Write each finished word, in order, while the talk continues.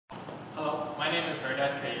Hello, my name is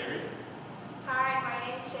Merdad Kayeri. Hi, my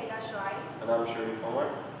name is Shayda Shuai. And I'm Sharif Omar.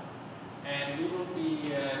 And we will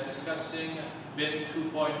be discussing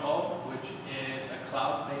BIM2.0, which is a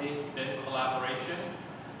cloud-based BIM collaboration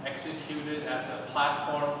executed as a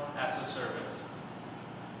platform as a service.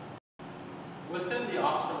 Within the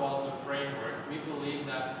Osterwalder framework, we believe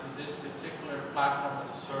that for this particular platform as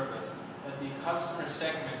a service, that the customer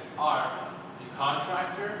segments are the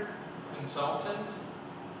contractor, consultant,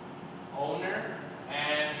 owner,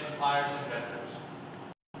 and suppliers and vendors.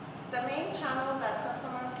 The main channel that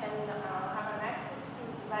customer can have an access to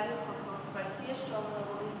value proposed by CH2M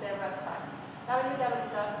is their website,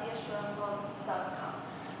 www.ch2m.com.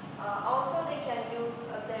 Also, they can use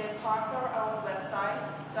their partner-owned website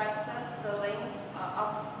to access the links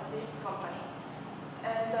of this company.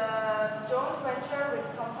 And joint venture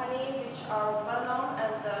with companies which are well-known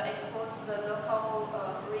and exposed to the local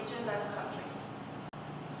region and countries.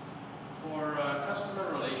 For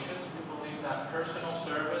customer relations, we believe that personal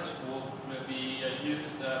service will be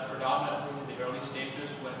used predominantly in the early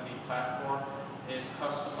stages when the platform is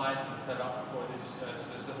customized and set up for this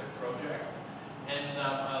specific project. And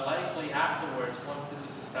likely afterwards, once this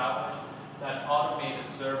is established, that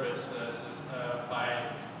automated services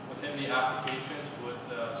within the applications would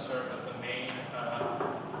serve as the main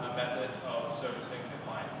method of servicing the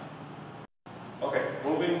client. Okay,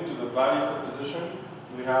 moving to the value proposition,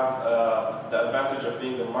 we have the advantage of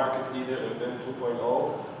being the market leader in BIM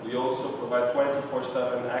 2.0. We also provide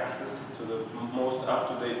 24/7 access to the most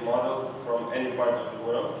up-to-date model from any part of the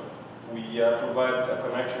world. We provide a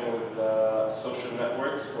connection with social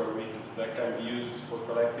networks that can be used for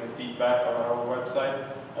collecting feedback on our website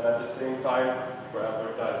and at the same time for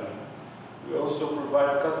advertising. We also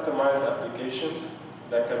provide customized applications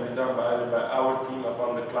that can be done either by our team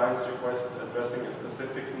upon the client's request addressing a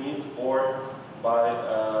specific need or by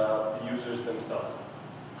the users themselves.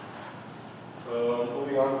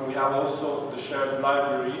 Moving on, we have also the shared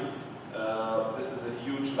library. This is a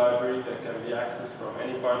huge library that can be accessed from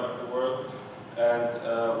any part of the world, and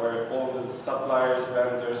where all the suppliers,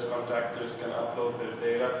 vendors, contractors can upload their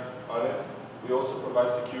data on it. We also provide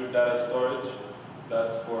secure data storage.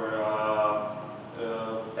 That's for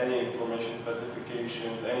any information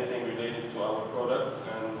specifications, anything related to our products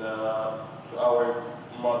and to our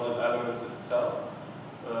model elements itself.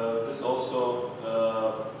 This also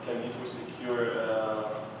can be for secure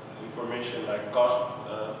information like cost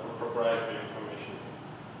for proprietary information.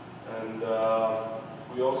 And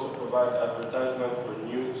we also provide advertisement for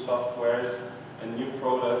new softwares and new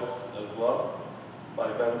products as well by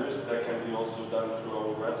vendors that can be also done through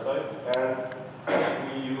our website. And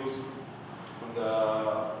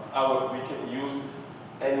we can use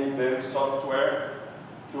any BIM software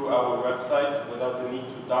through our website without the need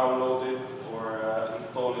to download it or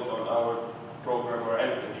install it on our program or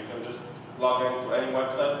anything. You can just log into any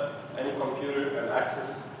website, any computer, and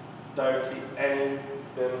access directly any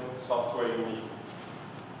BIM software you need.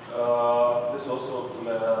 This also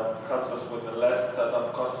helps us with the less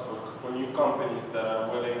setup costs for new companies that are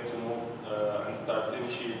willing to move and start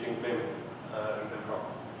initiating BIM in their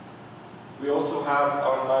company. We also have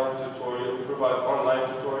online tutorials. We provide online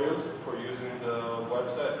tutorials for using the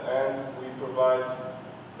website, and we provide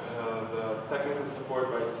the technical support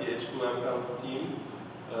by CH2M team,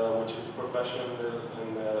 which is professional in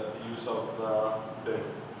the use of BIM.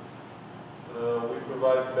 We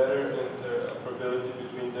provide better interoperability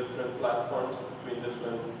between different platforms, between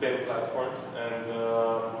different BIM platforms, and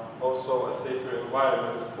also a safer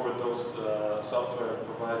environment for those software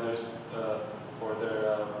providers for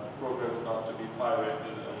their programs not to be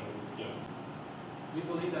pirated. We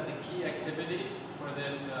believe that the key activities for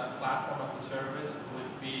this platform as a service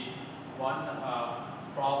would be one,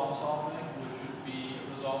 problem solving, which would be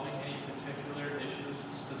resolving any particular issues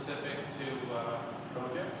specific to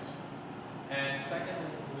projects. And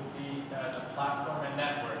secondly, would be the platform and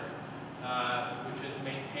network, which is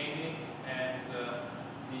maintaining and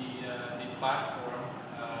the platform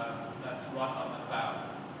that's run on the cloud.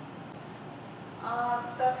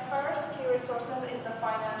 The first key resources is the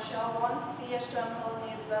financial one. CH2M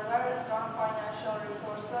needs very strong financial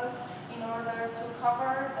resources in order to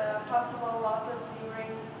cover the possible losses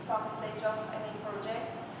during some stage of any project.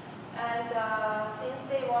 And since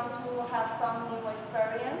they want to have some new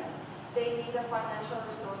experience, they need the financial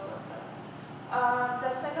resources.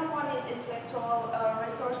 The second one is intellectual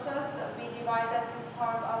resources. We divided these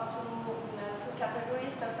parts up to two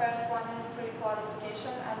categories. The first one is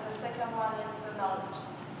pre-qualification, and the second one is the knowledge.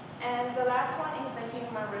 And the last one is the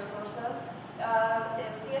human resources.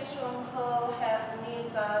 CH2M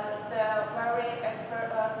needs the very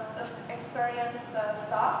experienced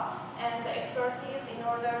staff, and expertise in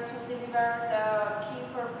order to deliver the key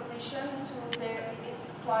proposition to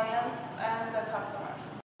its clients and the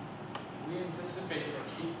customers. We anticipate for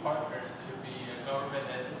key partners to be government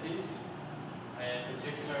entities, and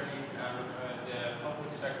particularly the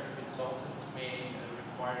public sector consultants may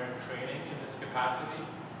require training in this capacity,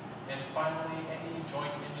 and finally any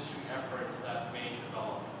joint industry efforts that may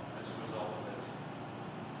develop as a result of this.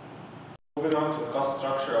 Moving on to the cost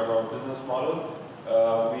structure of our business model,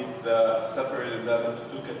 we've separated them into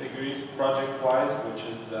two categories: project-wise, which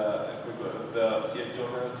is if the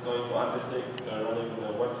CH2M is going to undertake running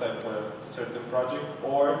the website for a certain project,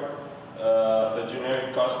 or the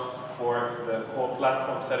generic costs for the whole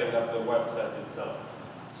platform setting up the website itself.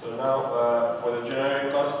 So now for the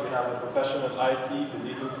generic costs, we have the professional IT, the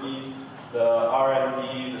legal fees, the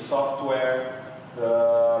R&D, the software,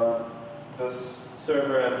 the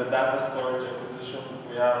server and the data storage acquisition.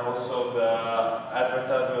 We have also the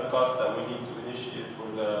advertisement costs that we need to initiate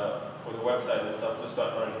for the website itself to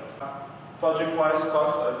start running. Project-wise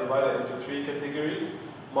costs are divided into three categories: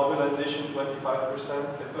 mobilization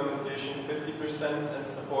 25%, implementation 50%, and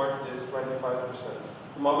support is 25%.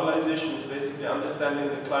 Mobilization is basically understanding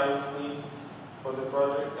the client's needs for the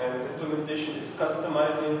project, and implementation is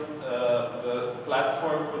customizing the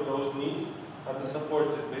platform for those needs, and the support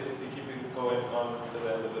is basically keeping it going on to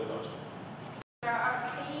the end of the project. There are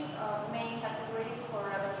three main categories for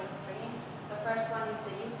revenue stream. The first one is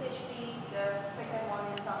the usage fee, the second one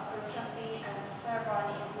is subscription fee, and the third one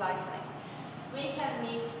is licensing. We can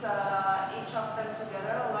mix each of them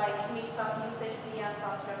together, like mix of usage fee and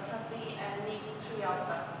subscription fee, and mix three of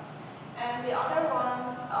them. And the other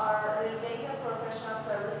ones are related professional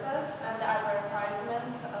services and the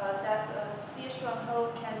advertisement that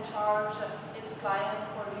CH2M can charge its client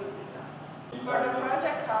for using them. For the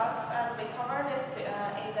project costs, as we covered it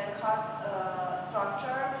in the cost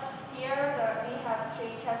structure, here we have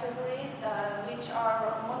three categories which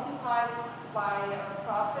are multiplied by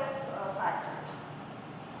profits factors.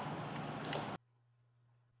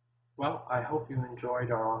 Well, I hope you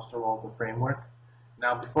enjoyed our Osterwalder framework.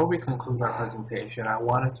 Now, before we conclude our presentation, I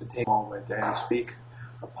wanted to take a moment and speak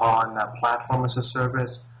upon platform as a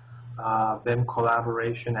service, BIM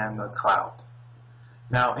collaboration, and the cloud.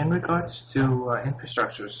 Now, in regards to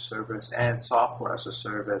infrastructure as a service and software as a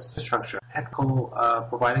service, infrastructure,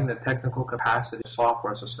 providing the technical capacity,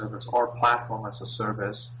 software as a service, or platform as a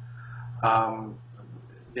service,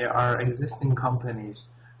 there are existing companies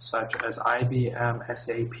such as IBM,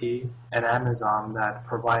 SAP, and Amazon that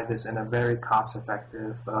provide this in a very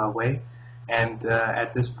cost-effective way. And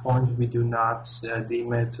at this point, we do not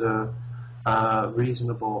deem it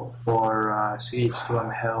reasonable for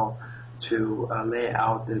CH2M Hill to lay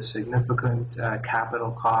out the significant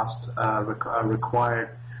capital cost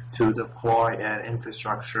required to deploy an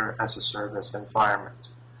infrastructure as a service environment.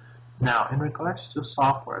 Now, in regards to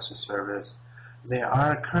software as a service, there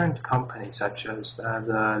are current companies such as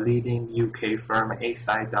the leading UK firm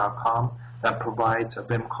aside.com that provides a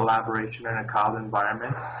BIM collaboration in a cloud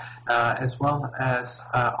environment, as well as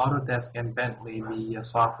Autodesk and Bentley, the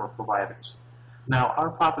software providers. Now, our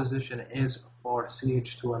proposition is for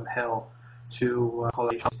CH2M Hill to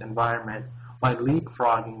collaborate this environment by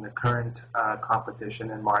leapfrogging the current competition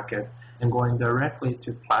and market and going directly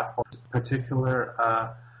to platforms.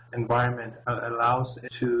 Particular environment allows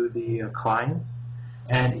it to the clients,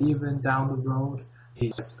 and even down the road,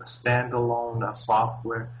 it's a standalone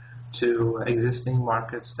software to existing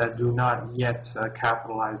markets that do not yet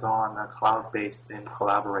capitalize on a cloud-based BIM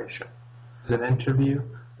collaboration. This is an interview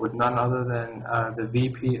with none other than the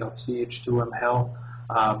VP of CH2M Hill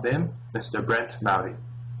BIM, Mr. Brent Mowdy.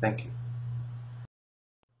 Thank you.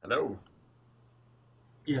 Hello.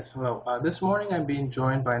 Yes, hello. This morning I'm being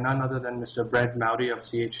joined by none other than Mr. Brent Mowdy of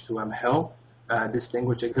CH2M Hill,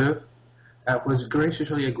 distinguished executive, who has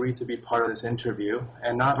graciously agreed to be part of this interview,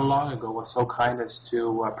 and not long ago was so kind as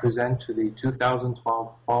to present to the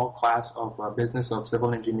 2012 fall class of Business of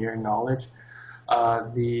Civil Engineering Knowledge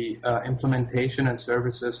the implementation and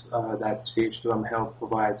services that CH2M Hill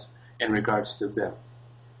provides in regards to BIM.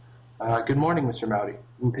 Good morning, Mr. Mowdy,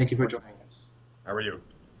 and thank you for joining us. How are you?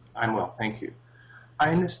 I'm well, thank you. I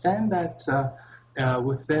understand that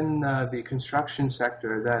within the construction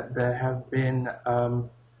sector that there have been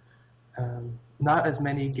not as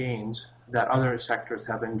many gains that other sectors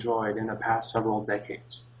have enjoyed in the past several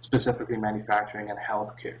decades, specifically manufacturing and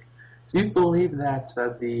healthcare. Do you believe that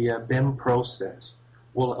the BIM process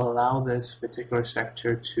will allow this particular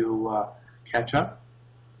sector to catch up?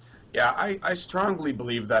 Yeah, I strongly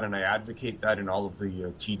believe that, and I advocate that in all of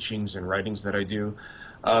the teachings and writings that I do.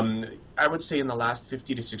 I would say in the last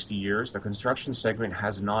 50 to 60 years, the construction segment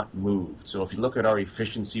has not moved. So if you look at our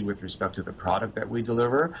efficiency with respect to the product that we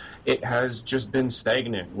deliver, it has just been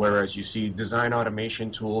stagnant, whereas you see design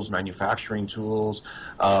automation tools, manufacturing tools,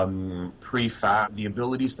 prefab, the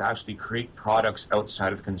abilities to actually create products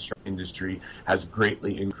outside of the construction industry has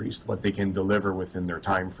greatly increased what they can deliver within their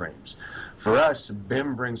time frames. For us,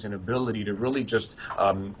 BIM brings an ability to really just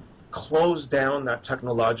close down that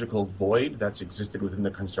technological void that's existed within the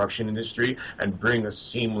construction industry and bring a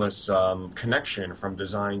seamless connection from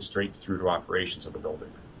design straight through to operations of the building.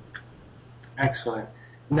 Excellent.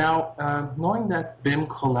 Now, knowing that BIM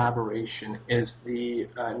collaboration is the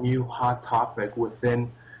new hot topic within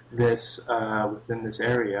this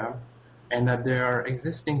area, and that there are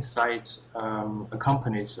existing sites,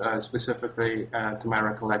 companies, specifically to my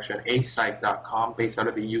recollection, asite.com, based out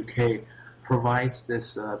of the UK, provides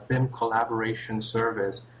this BIM collaboration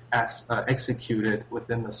service as executed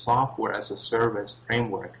within the software as a service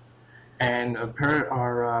framework. And per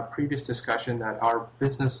our previous discussion, that our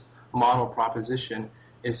business model proposition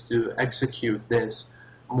is to execute this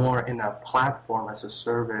more in a platform as a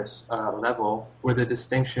service level, where the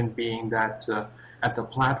distinction being that at the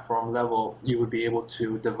platform level, you would be able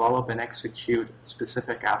to develop and execute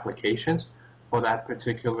specific applications for that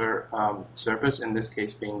particular service, in this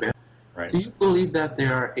case being BIM. Right. Do you believe that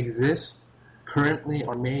there exists currently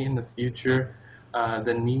or may in the future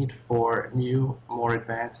the need for new, more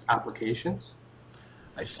advanced applications?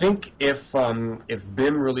 I think if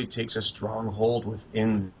BIM really takes a stronghold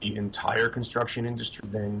within the entire construction industry,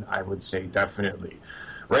 then I would say definitely.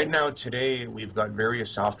 Right now, today, we've got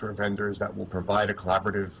various software vendors that will provide a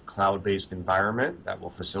collaborative cloud-based environment that will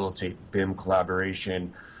facilitate BIM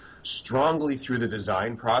collaboration strongly through the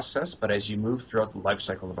design process, but as you move throughout the life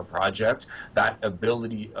cycle of a project, that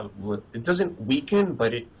ability, it doesn't weaken,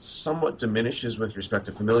 but it somewhat diminishes with respect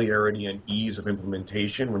to familiarity and ease of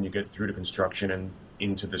implementation when you get through to construction and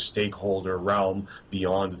into the stakeholder realm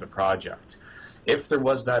beyond the project. If there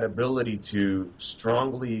was that ability to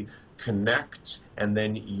strongly connect and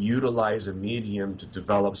then utilize a medium to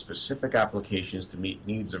develop specific applications to meet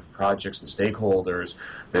needs of projects and stakeholders,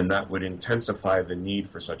 then that would intensify the need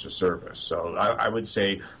for such a service. So I would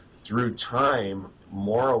say through time,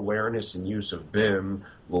 more awareness and use of BIM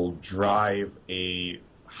will drive a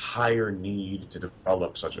higher need to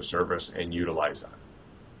develop such a service and utilize that.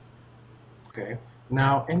 Okay.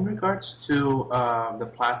 Now, in regards to the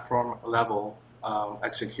platform level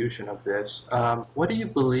execution of this, what do you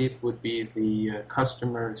believe would be the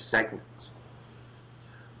customer segments?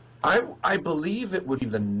 I believe it would be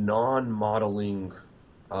the non-modeling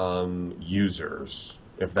users,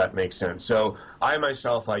 if that makes sense. So I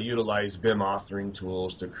myself, I utilize BIM authoring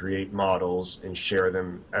tools to create models and share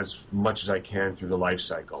them as much as I can through the life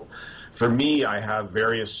cycle. For me, I have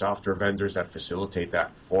various software vendors that facilitate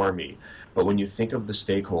that for me. But when you think of the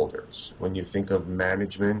stakeholders, when you think of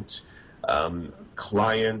management,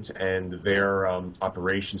 client and their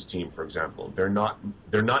operations team, for example, they're not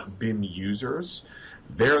BIM users.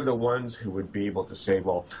 They're the ones who would be able to say,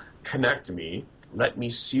 well, connect me, let me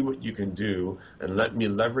see what you can do, and let me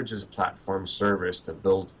leverage this platform service to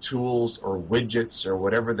build tools or widgets or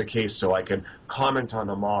whatever the case, so I can comment on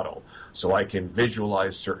a model, so I can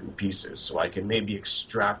visualize certain pieces, so I can maybe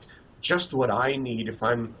extract just what I need if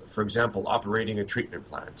I'm, for example, operating a treatment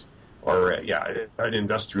plant or an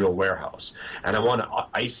industrial warehouse, and I want to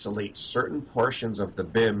isolate certain portions of the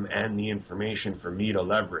BIM and the information for me to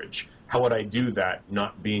leverage. How would I do that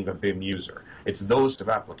not being a BIM user? It's those type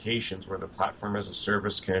of applications where the platform as a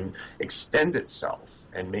service can extend itself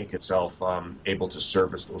and make itself able to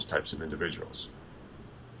service those types of individuals.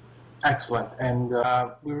 Excellent. And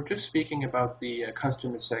we were just speaking about the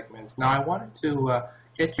customer segments. Now, I wanted to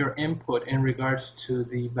get your input in regards to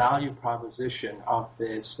the value proposition of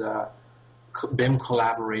this BIM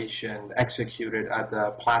collaboration executed at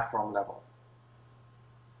the platform level.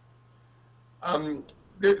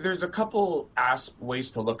 There's a couple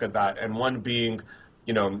ways to look at that, and one being,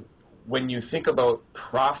 when you think about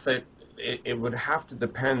profit, it would have to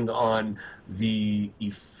depend on the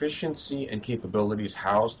efficiency and capabilities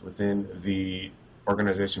housed within the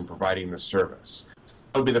organization providing the service.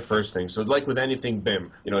 That would be the first thing. So like with anything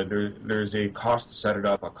BIM, there's a cost to set it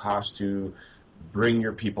up, a cost to bring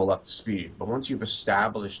your people up to speed. But once you've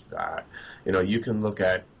established that, you can look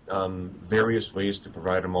at various ways to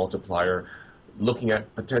provide a multiplier, looking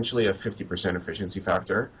at potentially a 50% efficiency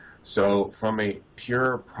factor. So from a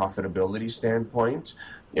pure profitability standpoint,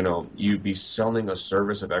 you'd be selling a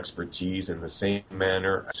service of expertise in the same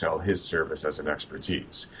manner as sell his service as an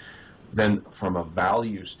expertise. Then from a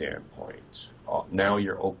value standpoint, now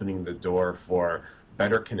you're opening the door for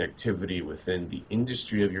better connectivity within the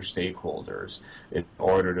industry of your stakeholders in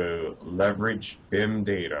order to leverage BIM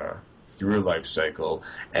data through a life cycle,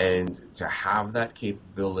 and to have that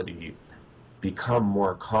capability become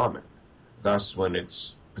more common. Thus, when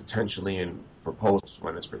it's potentially in proposals,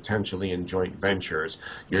 when it's potentially in joint ventures,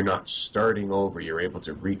 you're not starting over. You're able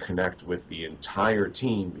to reconnect with the entire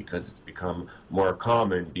team because it's become more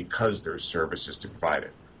common because there's services to provide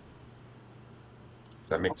it. Does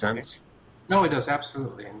that make sense? No, it does,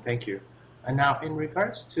 absolutely, and thank you. And now, in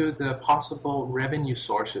regards to the possible revenue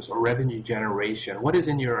sources or revenue generation, what is,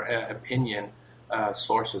 in your opinion,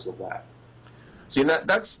 sources of that? See,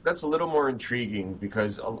 that's a little more intriguing,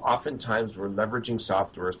 because oftentimes we're leveraging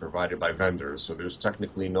softwares provided by vendors, so there's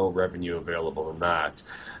technically no revenue available in that.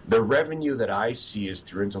 The revenue that I see is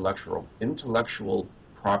through intellectual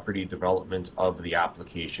property development of the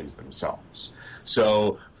applications themselves.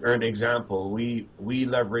 So, for an example, we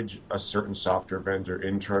leverage a certain software vendor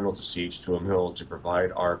internal to CH2M Hill to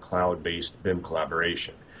provide our cloud-based BIM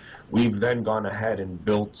collaboration. We've then gone ahead and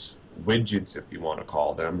built widgets, if you want to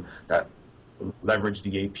call them, that leverage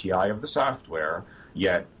the API of the software,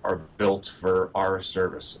 yet are built for our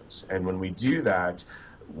services. And when we do that,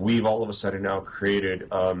 we've all of a sudden now created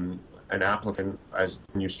an applicant as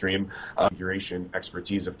new stream configuration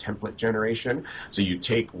expertise of template generation. So you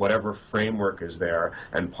take whatever framework is there,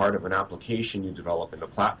 and part of an application you develop in the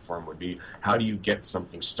platform would be, how do you get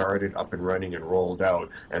something started, up and running, and rolled out,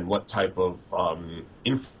 and what type of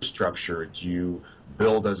infrastructure do you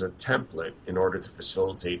build as a template in order to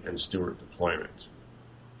facilitate and steward deployment.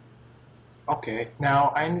 Okay,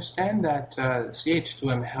 now I understand that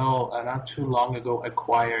CH2M Hill not too long ago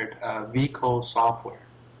acquired Vico software.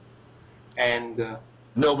 And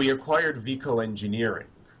no, we acquired Vico Engineering.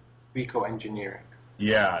 Vico Engineering.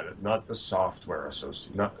 Yeah, not the software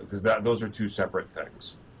associate, because those are two separate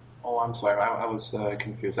things. Oh, I'm sorry, I was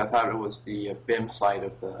confused. I thought it was the BIM side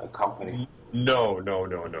of the company. No.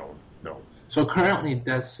 So currently,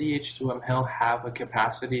 does CH2M Hill have a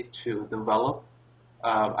capacity to develop?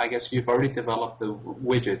 I guess you've already developed the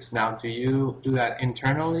widgets. Now, do you do that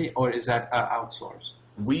internally, or is that outsourced?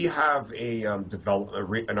 We have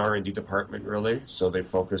an R&D department, really, so they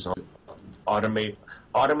focus on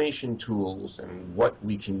automation tools and what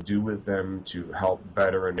we can do with them to help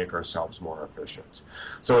better and make ourselves more efficient.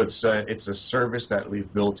 So it's a service that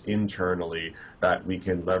we've built internally that we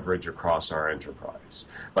can leverage across our enterprise.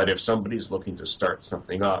 But if somebody's looking to start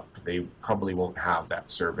something up, they probably won't have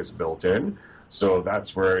that service built in. So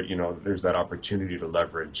that's where, there's that opportunity to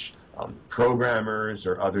leverage programmers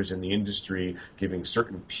or others in the industry giving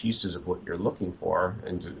certain pieces of what you're looking for,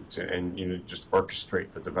 and just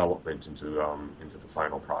orchestrate the development into the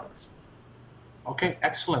final product. Okay,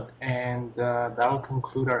 excellent. And that'll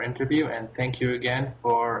conclude our interview. And thank you again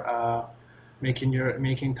for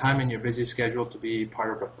making time in your busy schedule to be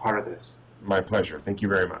part of this. My pleasure. Thank you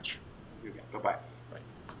very much. Bye bye.